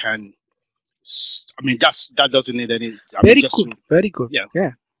that I can. I mean, that doesn't need any. I mean, Very just good. to, Very good. yeah,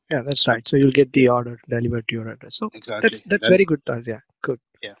 Yeah. Yeah, that's and right. So you'll get yeah, the order delivered to your address. So that's exactly. that's Then very good. Yeah. Good.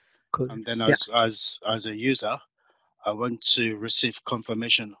 yeah, Cool. and then Yeah. as a user, I want to receive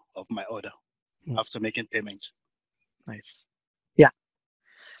confirmation of my order Mm, after making payment. nice. Yeah.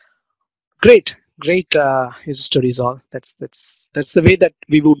 Great. Great user stories all. That's the way that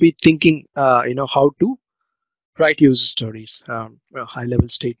we would be thinking, how to write user stories, a high level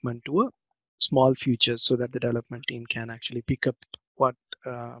statement to a small features so that the development team can actually pick up what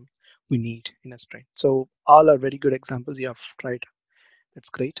we need in a sprint. So all are very good examples you have tried. That's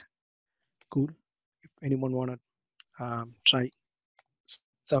great. Cool. If anyone want to try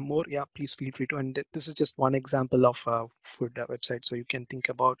some more, yeah, please feel free to. And this is just one example of a food website. So you can think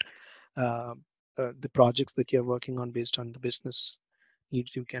about uh, the projects that you're working on based on the business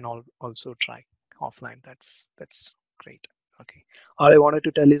needs. You can also try offline. That's great. Okay. All I wanted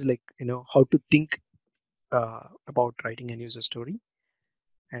to tell is like, how to think about writing a user story.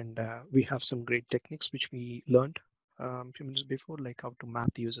 And we have some great techniques which we learned a few minutes before, like how to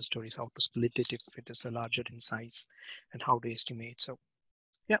map the user stories, how to split it if it is a larger in size, and how to estimate. So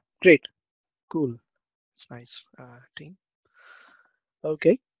yeah, great, cool. It's nice, team.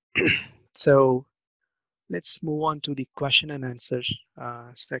 Okay. So let's move on to the question and answer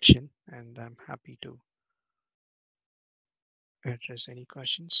section, and I'm happy to address any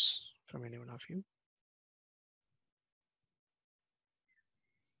questions from any one of you.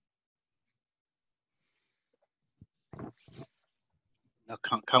 Now,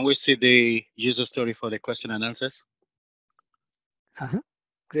 can we see the user story for the question and answers? Uh-huh.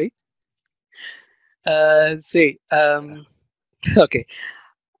 Great. Say, okay.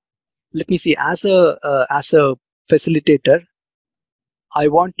 Let me see. As a facilitator, I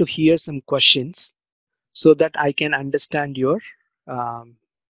want to hear some questions so that I can understand your um,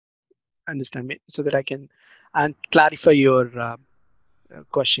 understand me, so that I can and clarify your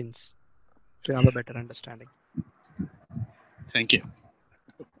questions to have a better understanding. Thank you.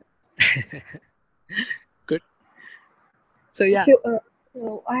 Good. So yeah, Sure.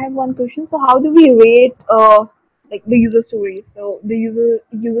 So I have one question. So how do we rate like the user stories? So the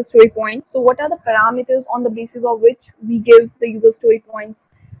user story points. So what are the parameters on the basis of which we give the user story points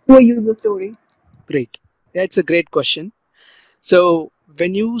to a user story? great. Yeah, it's a great question. So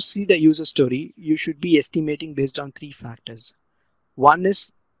when you see the user story, you should be estimating based on three factors. One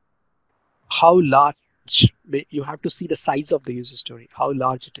is how large. You have to see the size of the user story, how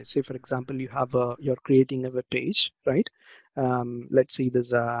large it is. Say for example, you're creating a web page, right? Let's see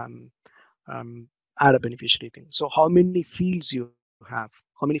this um, add a beneficiary thing. So how many fields you have,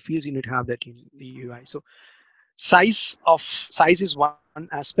 how many fields you need to have that in the UI. So size is one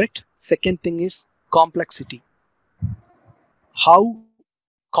aspect. Second thing is complexity. How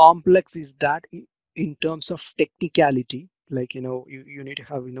complex is that in terms of technicality? Like, you need to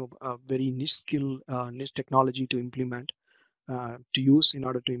have, a very niche skill, niche technology to implement, to use in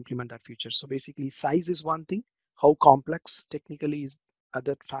order to implement that feature. So basically size is one thing, how complex technically is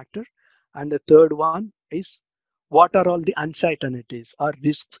other factor, and the third one is what are all the uncertainties or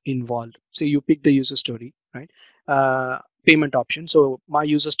risks involved. So you pick the user story, right? Payment option. So my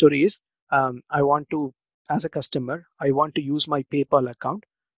user story is, I want to, as a customer, I want to use my PayPal account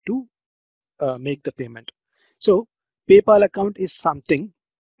to make the payment. So PayPal account is something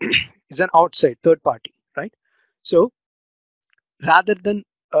is an outside third party, right? So rather than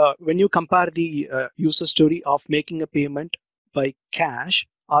when you compare the user story of making a payment by cash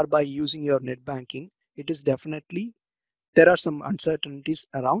or by using your net banking, it is definitely, there are some uncertainties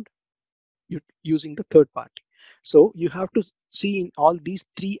around using the third party. So you have to see in all these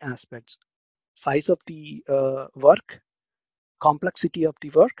three aspects: size of the work, complexity of the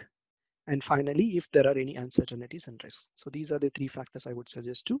work, and finally if there are any uncertainties and risks. So these are the three factors I would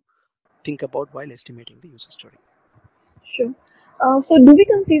suggest to think about while estimating the user story. Sure. So do we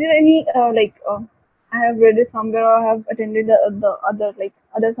consider any I have read it somewhere or I have attended the other like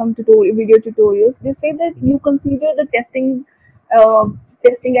other some tutorial video tutorials. They say that Mhm. you consider the uh,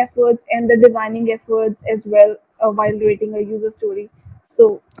 testing efforts and the designing efforts as well while rating a user story.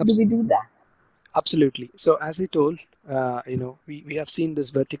 So do we Abs- do that? Absolutely. So as I told, we have seen this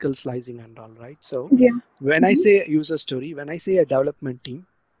vertical slicing and all, right? So Yeah. when I Mm-hmm. say a user story, when I say a development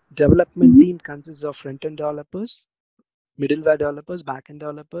Mm-hmm. team consists of front-end developers, middleware developers, backend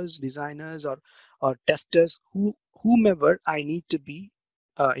developers, designers, or testers, whomever I need to be,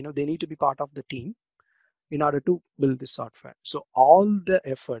 they need to be part of the team in order to build this software. So all their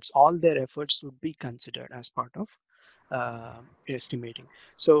efforts would be considered as part of estimating.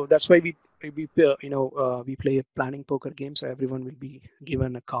 So that's why we play a planning poker game. So everyone will be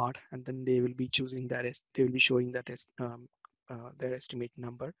given a card, and then they will be choosing they will be showing their estimate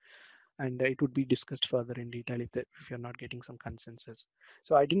number, and it would be discussed further in detail if you're not getting some consensus.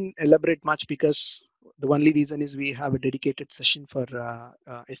 So I didn't elaborate much because the only reason is we have a dedicated session for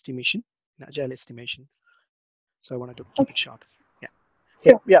estimation, agile estimation. So I wanted to keep it short. Okay. Yeah,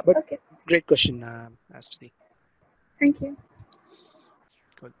 Sure. but Okay. great question, Astri. Thank you.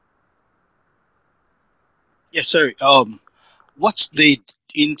 Cool. Yes, sir. What's the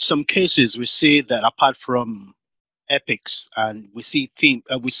in some cases we see that apart from epics and we see theme,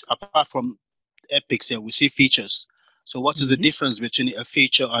 apart from epics, yeah, we see features. So what is the Mhm. difference between a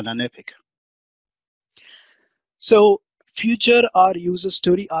feature and an epic? So future or user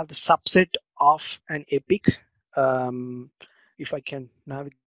story are the subset of an epic. Um, if I can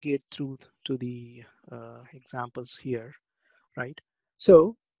navigate through to the examples here, right?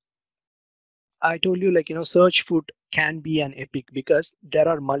 So I told you, like, search food can be an epic because there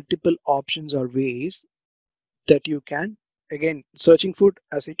are multiple options or ways that you can, again, searching food,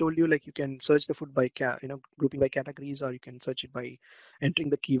 as I told you, like you can search the food by grouping by categories, or you can search it by entering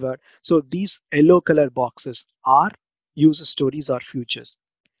the keyword. So these yellow color boxes are user stories or futures,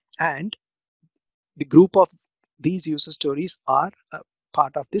 and the group of these user stories are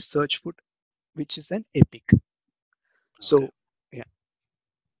part of this search food, which is an epic. Okay. So yeah,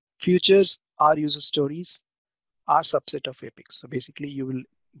 futures are user stories are subset of epics. So basically you will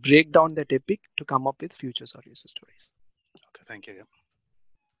break down that epic to come up with futures or user stories. Okay. Thank you.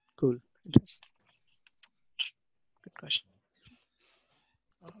 Cool. Yes. Good question.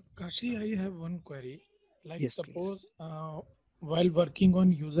 Kashi, I have one query. Like, Yes, please. suppose while working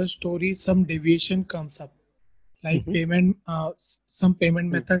on user story, some deviation comes up. Like Mm-hmm. payment, some payment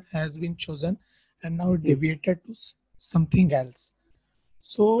method has been chosen, and now Mm. deviated to something else.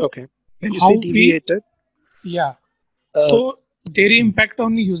 So Okay. When you say how we, deviated, yeah. uh, So their impact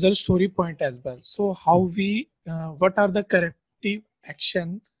on user story point as well. So how we, what are the corrective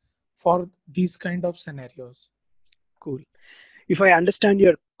action for these kind of scenarios? cool. If I understand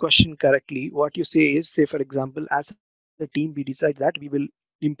your question correctly, what you say is, say, for example, as a team, we decide that we will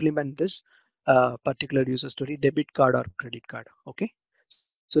implement this particular user story, debit card or credit card. Okay.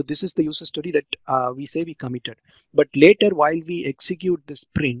 So this is the user story that we say we committed. But later, while we execute this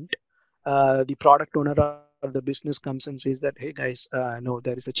sprint, the product owner or the business comes and says that, hey guys, no,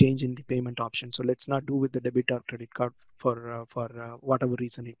 there is a change in the payment option. So let's not do with the debit or credit card for whatever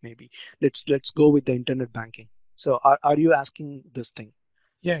reason it may be. Let's go with the internet banking. So are you asking this thing?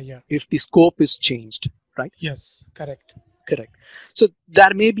 Yeah, yeah. If the scope is changed, right? Yes, correct. Correct. So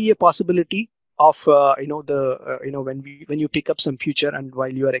there may be a possibility of when you pick up some feature and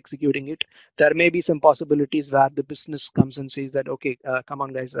while you are executing it, there may be some possibilities where the business comes and says that, okay, come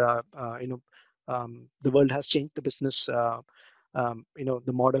on guys, the world has changed, the business, the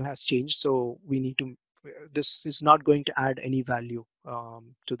model has changed, so we need to. This is not going to add any value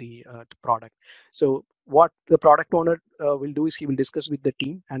to the product. So what the product owner will do is he will discuss with the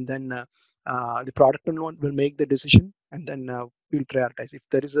team, and then the product owner will make the decision, and then we'll prioritize. If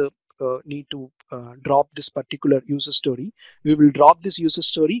there is a need to drop this particular user story, we will drop this user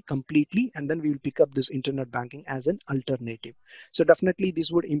story completely, and then we will pick up this internet banking as an alternative. So definitely this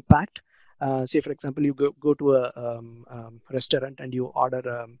would impact. Say for example, you go to a restaurant and you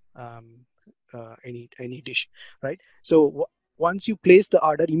order any dish, right? So once you place the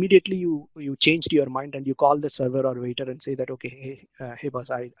order, immediately you changed your mind and you call the server or waiter and say that, okay, hey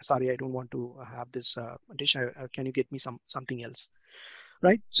boss, I sorry, I don't want to have this dish. Can you get me something else,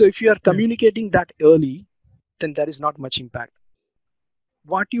 right? So if you are Yeah. communicating that early, then there is not much impact.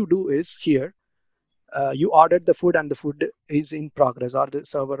 What you do is here, you ordered the food and the food is in progress, or the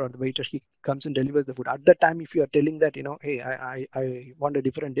server or the waiter, he comes and delivers the food. At that time, if you are telling that, hey, I want a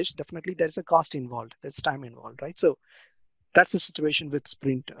different dish, definitely there's a cost involved, there's time involved, right? So that's the situation with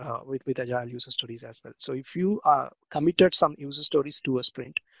sprint, with agile user stories as well. So if you committed some user stories to a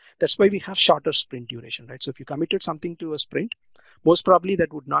sprint, that's why we have shorter sprint duration, right? So if you committed something to a sprint, most probably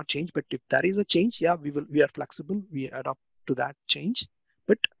that would not change. But if there is a change, yeah, we are flexible, we adapt to that change,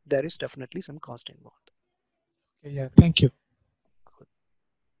 but there is definitely some cost involved. Okay, yeah. Thank you. Good.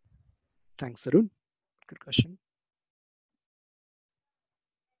 Thanks, Arun. Good question.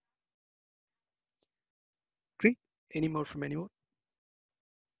 Great. Any more from anyone?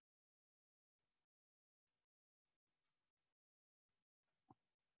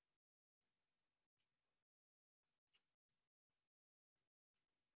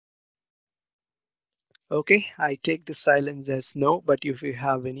 Okay, I take the silence as no, but if you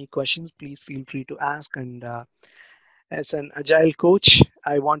have any questions, please feel free to ask. And as an agile coach,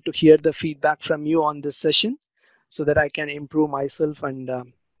 I want to hear the feedback from you on this session so that I can improve myself and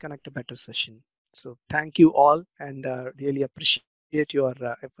connect a better session. So thank you all, and really appreciate your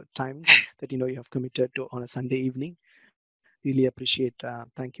effort, time that you have committed to on a Sunday evening. Really appreciate.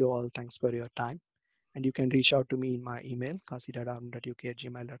 Thank you all. Thanks for your time. And you can reach out to me in my email,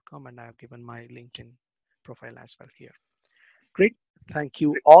 kasi.arun.uk@gmail.com, and I have given my LinkedIn profile as well here. Great. Thank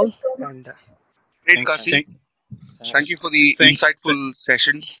you all, and Great, Thank, Kasi. Thanks. thank, Thank you Thanks. for the thank, insightful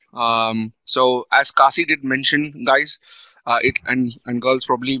session. So as Kasi did mention, guys, it and girls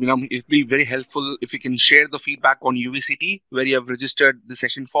probably, it'd be very helpful if you can share the feedback on UVCT where you have registered the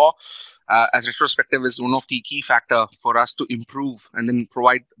session for, as retrospective is one of the key factor for us to improve and then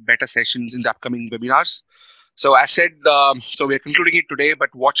provide better sessions in the upcoming webinars. So as said, so we are concluding it today,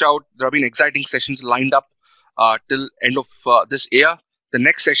 but watch out, there have been exciting sessions lined up till end of this year. The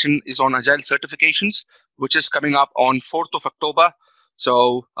next session is on agile certifications, which is coming up on 4th of October.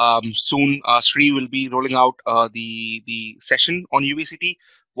 So soon, Sri will be rolling out the session on UVCT.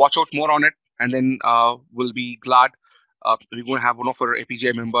 Watch out more on it, and then we'll be glad. We're going to have one of our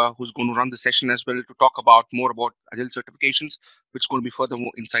APGI member who's going to run the session as well to talk about more about Agile certifications, which is going to be further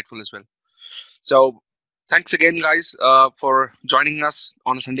more insightful as well. So thanks again, guys, for joining us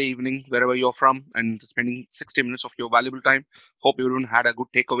on a Sunday evening, wherever you're from, and spending 60 minutes of your valuable time. Hope everyone had a good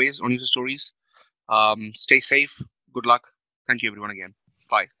takeaways on user stories. Stay safe. Good luck. Thank you, everyone, again.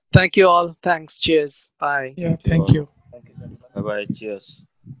 Bye. Thank you all. Thanks. Cheers. Bye. Yeah, Thank you thank all. you. Bye bye. Cheers.